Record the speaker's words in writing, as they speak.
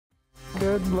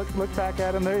good. Look back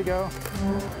at him. There you go.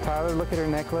 Tyler, look at her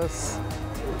necklace.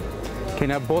 Okay,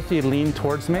 now both of you lean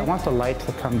towards me. I want the light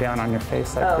to come down on your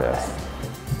face like this.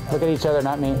 Look at each other,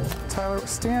 not me. Tyler,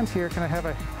 stand here. Can I have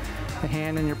a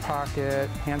hand in your pocket,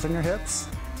 hands on your hips?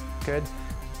 Good.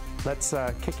 Let's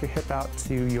kick your hip out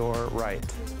to your right.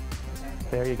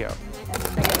 There you go.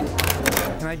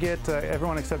 Can I get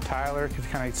everyone except Tyler to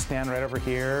kind of stand right over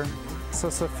here? So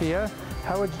Sophia,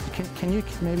 how would can you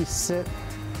maybe sit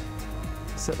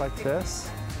like this?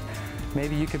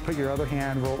 Maybe you could put your other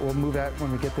hand, we'll move that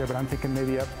when we get there, but I'm thinking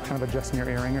maybe up, kind of adjusting your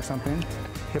earring or something.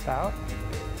 Hip out.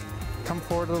 Come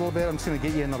forward a little bit. I'm just going to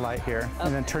get you in the light here. Okay.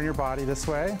 And then turn your body this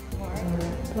way.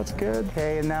 That's good.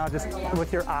 Okay, and now just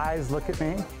with your eyes, look at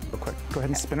me. Real quick, go ahead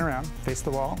and spin around. Face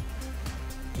the wall.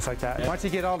 Just like that. Once you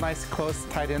get all nice, close,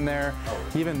 tight in there,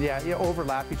 even, yeah, you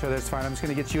overlap each other, it's fine. I'm just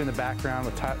going to get you in the background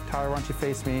with Tyler. Why don't you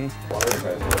face me?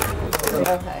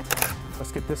 Okay.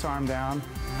 Let's get this arm down.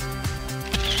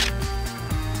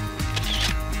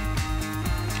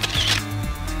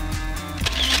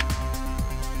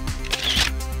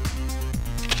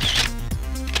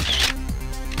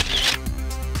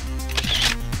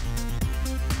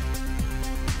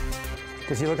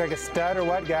 Does he look like a stud or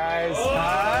what, guys? Look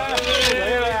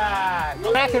at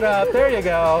that. Back it up. There you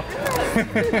go.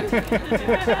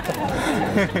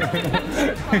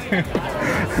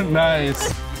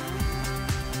 Nice.